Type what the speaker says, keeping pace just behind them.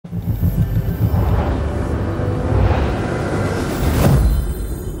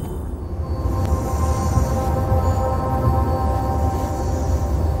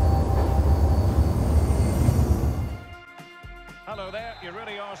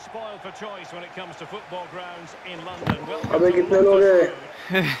spoiled for choice when it comes to football grounds in London. Welcome अबे to कितने Loftus लोग हैं? Road.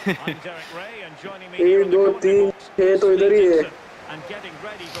 I'm Derek Ray, and joining me here 1, in the 2, commentary 3, box 6 is तो इधर Lee ही है. Dixon, and getting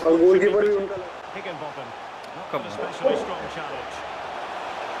ready for और what should goalkeeper be भी उनका. Higginbotham. Not Come an on. especially strong challenge.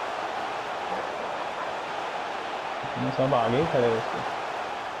 ये सब आगे ही खड़े हैं उसके.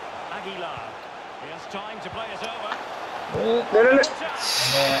 Aguilar. He has time to play it over. ले.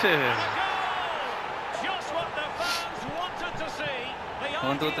 Just what the fans wanted to see.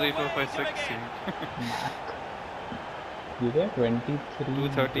 1, 2, 3, 4, 5, 6. You get 23.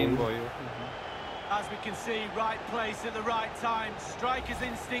 213 boy. As we can see, right place at the right time. Striker's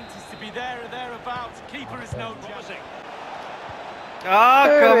instinct is to be there or thereabouts. Keeper is no Promising. Ah,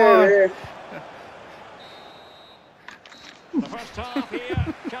 come on. The first half here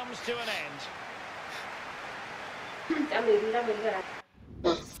comes to an end.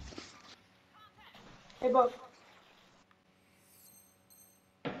 Hey, Bob.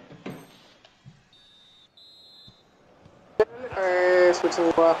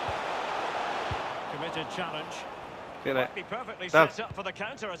 Switching हुआ. Committed challenge. फिर Might be perfectly set up for the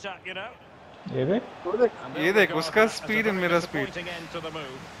counter attack, you know. ये देख. ये देख उसका speed and मेरा speed. End to the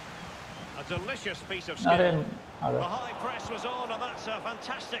move. A delicious piece of अरे skill. अरे. The high press was on, and that's a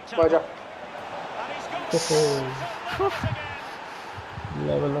fantastic बाजा. tackle. And he's got again.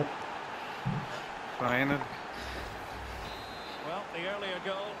 Level up. Final. Well, the earlier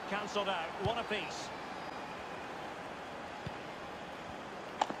goal cancelled out. One apiece.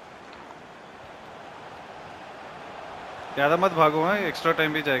 ज़्यादा मत भागो हाँ extra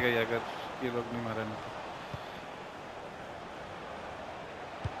time भी जाएगा ये अगर ये लोग नहीं मारे ना.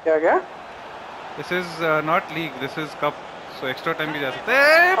 क्या? This is not league. This is cup. So extra time भी जा सकता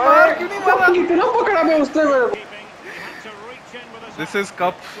है. मार क्यों नहीं मारा? कितना पकड़ा मैं उसने मेरे को. This is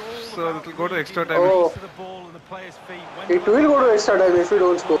cup. So it will go to extra time. Oh. It will go to extra time if we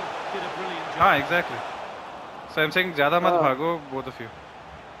don't score. हाँ exactly. So I'm saying ज़्यादा मत भागो both of you.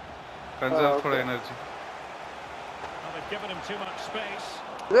 Conserve थोड़ा energy. Given him too much space.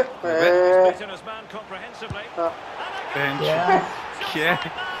 Bench. Beaten his man comprehensively. Bench. Yeah.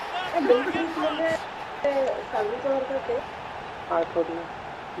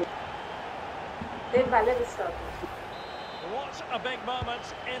 What a big moment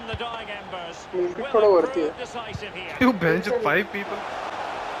in the dying embers. Will it prove decisive here? You bench 5 people.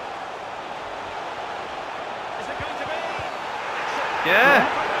 Is it going to be? Yeah.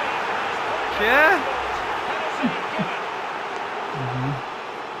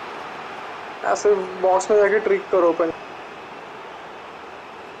 ऐसे box में जाके trick करो अपन.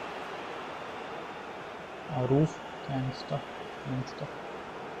 Roof and stuff. And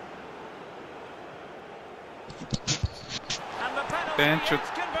the penalty is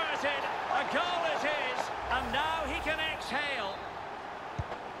converted. A goal it is, and now he can exhale.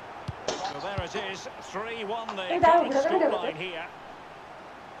 So there it is, 3-1 the current scoreline here.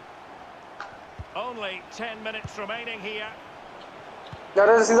 Only 10 minutes remaining here. Nice.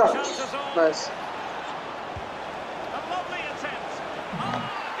 A lovely attempt. Oh,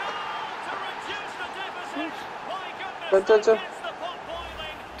 goal to reduce the deficit. My goodness, that gets the pot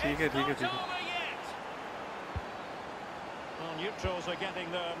boiling. ठीक है. It's not over yet. Well, neutrals are getting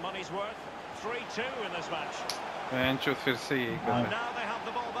their money's worth. 3-2 in this match. Bench फिर से यही कर रहा है. Now they have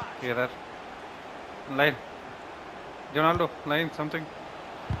the ball back. Here. Line. Ronaldo, line something.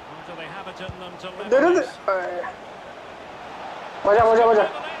 Or do they have it in them to level this? मजा.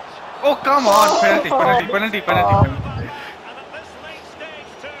 Oh come on! Penalty. And at this late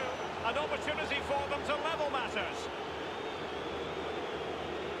stage too, an opportunity for them to level matters.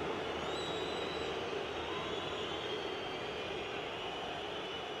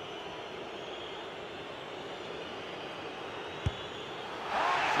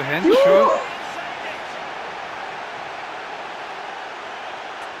 Bench show.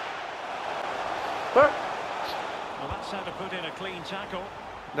 Well, that's how to put in a clean tackle.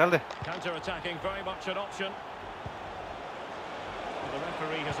 डाल दे. Counter-attacking, very much an option. Well, the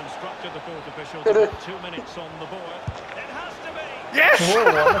referee has instructed the fourth official to put 2 minutes on the board. It has to be! Yes! Sheer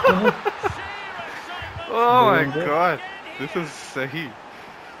excitement! Oh my god. This is sahi.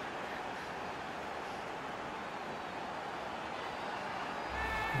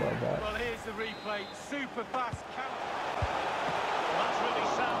 Well, here's the replay. Super fast counter. Well, that's really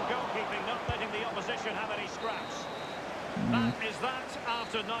sound goalkeeping, not letting the opposition have any scraps. That is that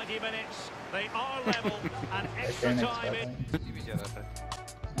after 90 minutes. They are level and extra time in.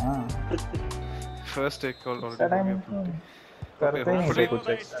 First take call already.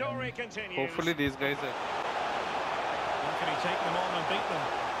 Hopefully these guys are. How can he take them on and beat them?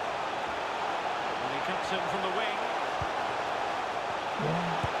 And he cuts in from the wing.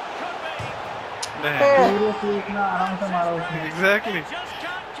 Yeah. Seriously इतना आराम से मारा उसने. Exactly. Just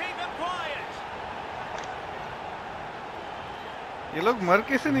can't keep him quiet. ये लोग मर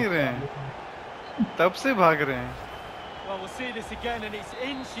कैसे नहीं रहे हैं? तब से भाग रहे हैं. Well, we'll see this again, and it's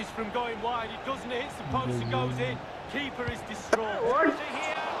inches from going wide. It doesn't hit the post, it goes in. Keeper is distraught. To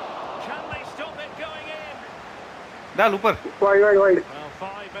here. Can they stop it going in? डाल ऊपर. Wide. Well,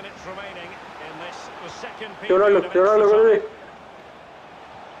 5 minutes remaining in this, the second क्यों ना period low, of क्यों ना लो, extra बोलो time.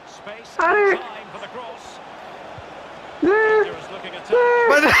 Space and time for the cross. Dangerous looking attack.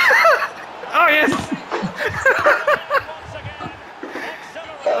 Oh yes. Once again,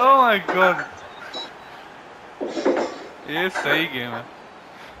 accelerating. Oh my god. ये सही game है.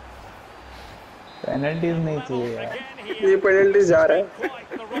 Penalties नहीं चाहिए यार. Again here. ये पेनल्टी जा रहा है. Quite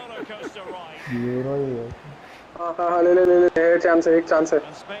the roller coaster ride. Euro ही है. हाँ ले एक चांस है.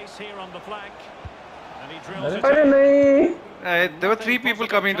 And space here on the flank. And he drills it अरे in. नहीं. There were 3 people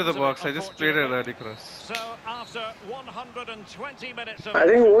coming into the box. I just played a rally cross. So after 120 minutes of I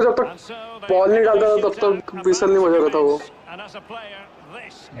think वो जब तक ball नहीं डालता था तब तक विसल नहीं बजा रहा था वो. And as a player,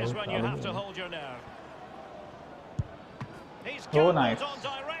 this is when you have to hold your nerve. He's So nice. on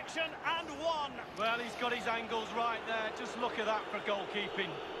direction and one. Well, he's got his angles right there. Just look at that for goalkeeping.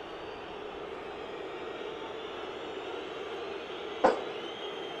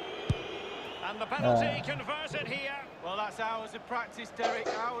 And the penalty converted here. Well, that's hours of practice, Derek.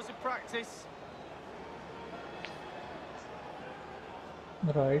 Hours of practice.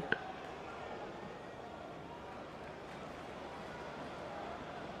 Right.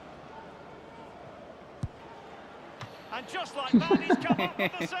 And just like that, he's come up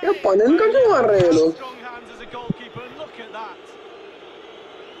with the ये save. पनन का क्यों मार रहे हैं ये लोग? Strong hands as a goalkeeper, and look at that.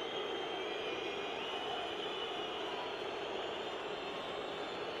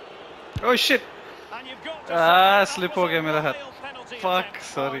 Oh shit. And you've got to say that slip was हो गया a मेरा हाथ. royal penalty Fuck, attempt.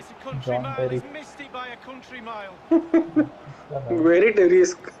 sorry. It's a country John mile. Terry. He's missed it by a country mile. Very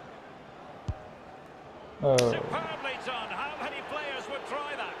risk. Superbly done. How many players would try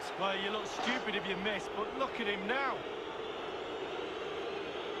that? Well, you look stupid if you miss, but look at him now.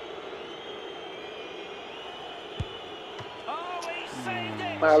 Oh, he saved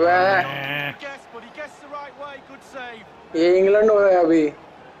it. अबे Guess, but he gets the right way. Good save. ये England हो रहा है अभी.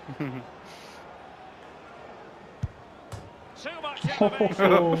 Too much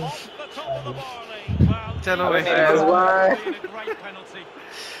innovation off the top of the barley. Well, चलो भाई. Yes, bye. Being a great penalty.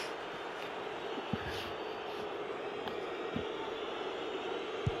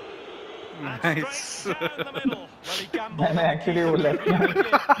 and Nice. straight down the middle. Well, he gambled. मैंने on the actually keeper. बोला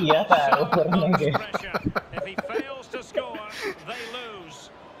किया था वो करने के. Pressure. If he fails to score, they lose.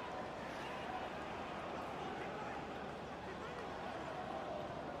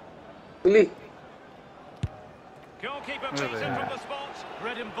 Billy. Goalkeeper beats him from the spot.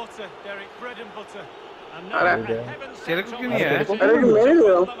 Bread and butter, Derek. Bread and butter. And now अरे a heaven तेरे को sent क्यों on नहीं the है? pitch अरे मैं नहीं ले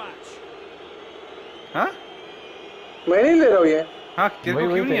रहा हूँ. the match. हाँ? मैं नहीं ले रहा हूँ ये. हाँ तेरे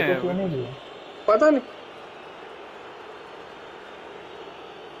को क्यों नहीं तेरे को क्यों आया? नहीं दिया? पता नहीं.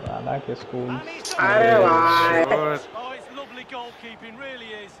 वाला के स्कूल. And he's done अरे it. भाई. Good. Oh, it's lovely goalkeeping, really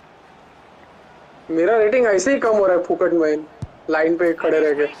is. मेरा रेटिंग ऐसे ही कम हो रहा है फुकट में. लाइन पे खड़े And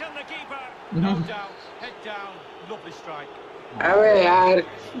रह he's के. beaten the keeper. No doubt. Head down. Lovely strike. अबे यार.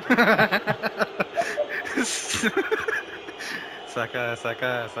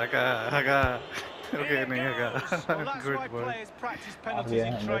 Saka. Haga. Okay, Here नहीं goes. Well, Haga. that's Good why boy. players practice uh penalties गया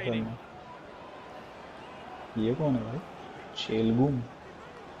in है training. ये कौन है भाई? शेलगुम.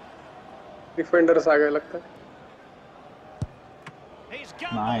 डिफेंडर्स आ गए लगता है. He's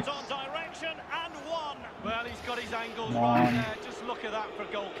gambled Nice. on direction and won. Well, he's got his angles Come right on. there. Just look at that for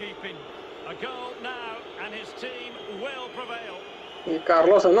goalkeeping. A goal now, and his team will prevail. ये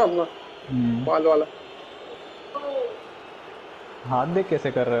Carlos है ना अपना ball वाला. हाथ देख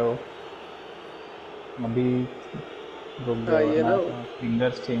कैसे कर रहे हो? अभी रुक हाँ, गया. ये ना.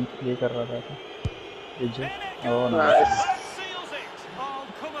 फिंगर्स चेंज ये कर रहा था. In it Oh, goes. nice. That seals it. Oh,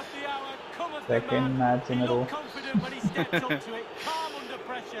 cometh the hour, cometh the Second man. match in He a row. looked confident when he stepped up to it. Calm under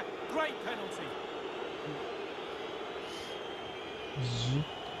pressure. Great penalty. Phew.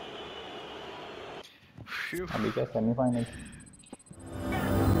 अभी क्या semifinal.